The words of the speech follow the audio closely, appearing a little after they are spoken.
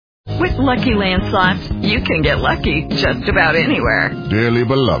With Lucky Land Slots, you can get lucky just about anywhere. Dearly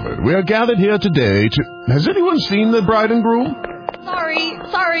beloved, we are gathered here today to... Has anyone seen the bride and groom?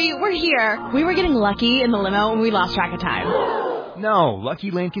 Sorry, we're here. We were getting lucky in the limo and we lost track of time. No,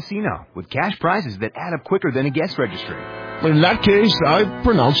 Lucky Land Casino, with cash prizes that add up quicker than a guest registry. In that case, I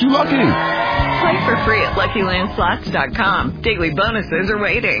pronounce you lucky. Play for free at LuckyLandSlots.com. Daily bonuses are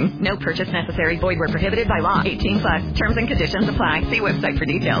waiting. No purchase necessary. Void where prohibited by law. 18+. Terms and conditions apply. See website for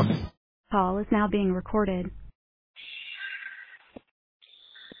details. Call is now being recorded.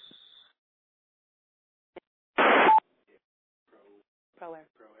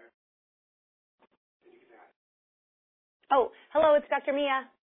 Oh, hello, it's Dr. Mia.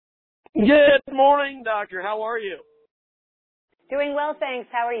 Good morning, doctor. How are you? Doing well, thanks.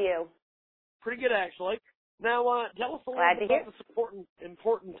 How are you? Pretty good, actually. Now, tell us a little bit about this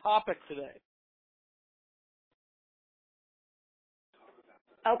important topic today.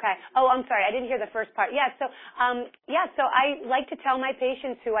 Okay. Oh, I'm sorry. I didn't hear the first part. So I like to tell my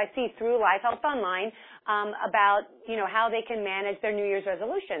patients who I see through Live Health Online about, how they can manage their New Year's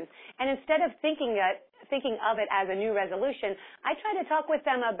resolutions. And instead of thinking of it as a new resolution, I try to talk with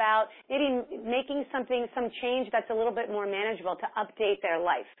them about maybe making some change that's a little bit more manageable to update their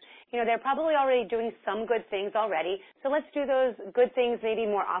life. They're probably already doing some good things already, so let's do those good things maybe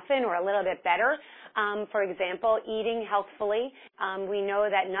more often or a little bit better. For example, eating healthfully. We know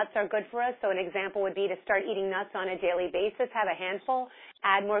that nuts are good for us, so an example would be to start eating nuts on a daily basis, have a handful,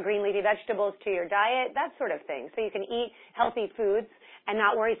 add more green leafy vegetables to your diet, that sort of thing. So you can eat healthy foods and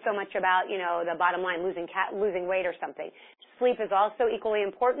not worry so much about, the bottom line, losing weight or something. Sleep is also equally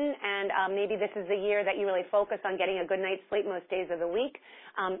important, and maybe this is the year that you really focus on getting a good night's sleep most days of the week.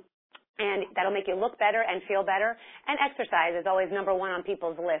 And that'll make you look better and feel better. And exercise is always number one on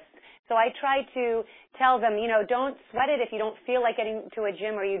people's lists. So I try to tell them, don't sweat it if you don't feel like getting to a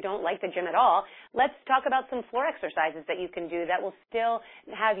gym or you don't like the gym at all. Let's talk about some floor exercises that you can do that will still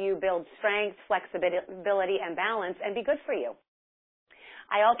have you build strength, flexibility, and balance and be good for you.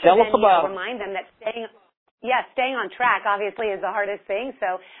 I also remind them that staying on track obviously is the hardest thing.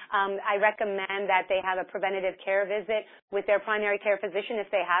 So I recommend that they have a preventative care visit with their primary care physician if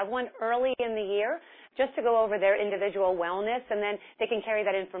they have one early in the year, just to go over their individual wellness, and then they can carry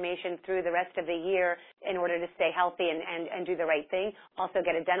that information through the rest of the year in order to stay healthy and do the right thing. Also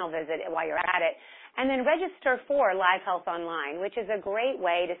get a dental visit while you're at it. And then register for Live Health Online, which is a great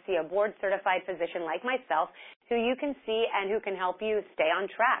way to see a board-certified physician like myself who you can see and who can help you stay on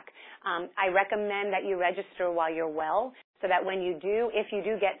track. I recommend that you register while you're well so that if you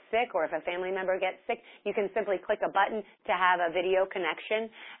do get sick or if a family member gets sick, you can simply click a button to have a video connection.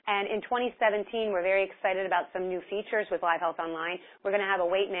 And in 2017, we're very excited about some new features with Live Health Online. We're going to have a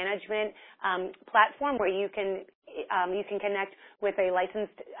weight management platform where you can connect with a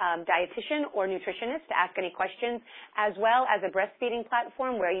licensed dietitian or nutritionist to ask any questions, as well as a breastfeeding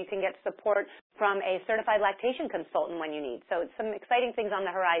platform where you can get support from a certified lactation consultant when you need. So it's some exciting things on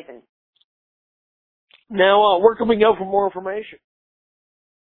the horizon. Now, where can we go for more information?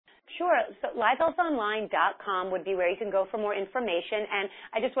 Sure. So livehealthonline.com would be where you can go for more information. And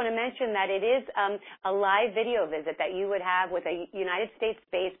I just want to mention that it is a live video visit that you would have with a United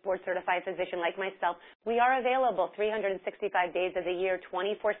States-based board-certified physician like myself. We are available 365 days of the year,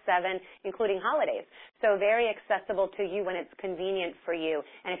 24/7, including holidays. So very accessible to you when it's convenient for you.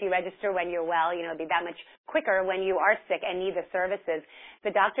 And if you register when you're well, it'll be that much quicker when you are sick and need the services.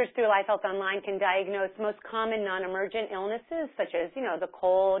 The doctors through Live Health Online can diagnose most common non-emergent illnesses such as, the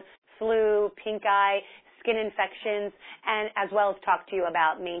cold, flu, pink eye, skin infections, and as well as talk to you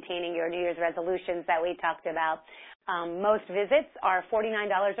about maintaining your New Year's resolutions that we talked about. Most visits are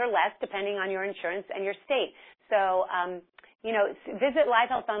 $49 or less depending on your insurance and your state. So, visit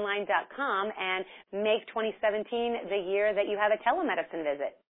livehealthonline.com and make 2017 the year that you have a telemedicine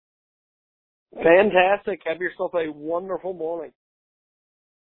visit. Fantastic. Have yourself a wonderful morning.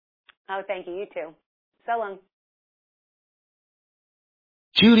 Oh, thank you. You too. So long.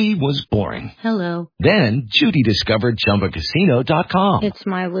 Judy was boring. Hello. Then Judy discovered ChumbaCasino.com. It's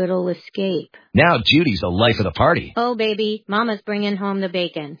my little escape. Now Judy's the life of the party. Oh, baby, mama's bringing home the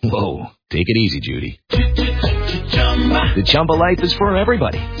bacon. Whoa, take it easy, Judy. The Chumba life is for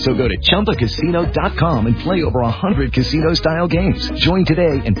everybody. So go to ChumbaCasino.com and play over 100 casino-style games. Join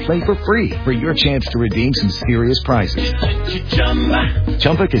today and play for free for your chance to redeem some serious prizes.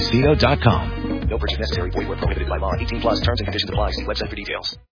 ChumbaCasino.com. No purchase necessary. Void where prohibited by law. 18+. Terms and conditions apply. See website for details.